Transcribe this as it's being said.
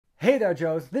Hey there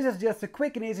Joes, this is just a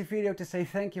quick and easy video to say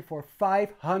thank you for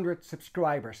 500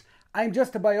 subscribers. I'm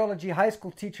just a biology high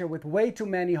school teacher with way too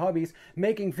many hobbies,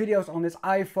 making videos on this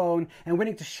iPhone and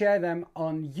wanting to share them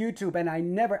on YouTube, and I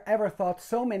never ever thought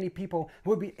so many people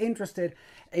would be interested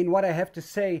in what I have to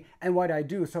say and what I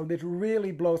do, so this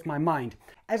really blows my mind.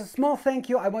 As a small thank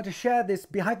you, I want to share this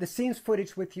behind the scenes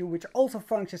footage with you, which also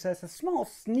functions as a small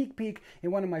sneak peek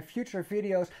in one of my future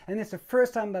videos, and it's the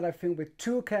first time that I film with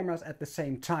two cameras at the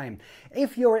same time.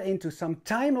 If you're into some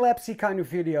time-lapsey kind of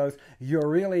videos, you're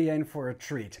really in for a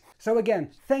treat. So again,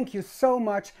 thank you so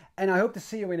much, and I hope to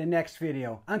see you in the next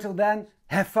video. Until then,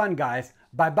 have fun guys.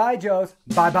 Bye bye Joes,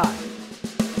 bye bye.